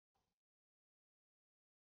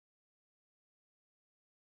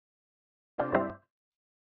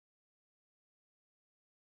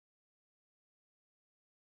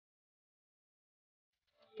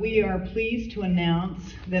We are pleased to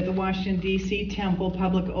announce that the Washington, D.C. Temple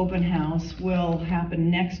Public Open House will happen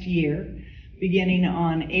next year, beginning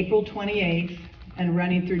on April 28th and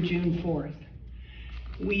running through June 4th.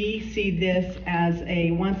 We see this as a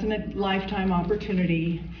once-in-a-lifetime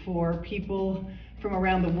opportunity for people from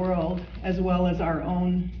around the world, as well as our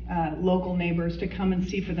own local neighbors, to come and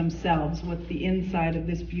see for themselves what the inside of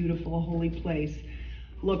this beautiful holy place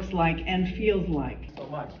looks like and feels like. So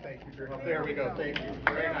much. Thank you very much. There we go. Thank you.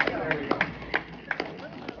 Very nice. There we go.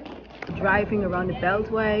 Driving around the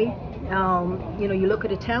Beltway, you look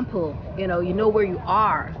at the temple, you know where you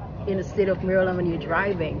are in the state of Maryland when you're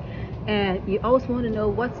driving, and you always want to know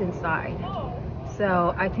what's inside.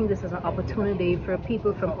 So I think this is an opportunity for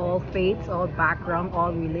people from all faiths, all background,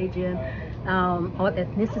 all religion, all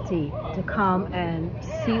ethnicity to come and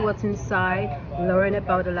see what's inside, learn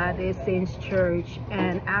about the Latter-day Saints Church,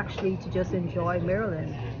 and actually to just enjoy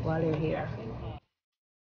Maryland while they're here.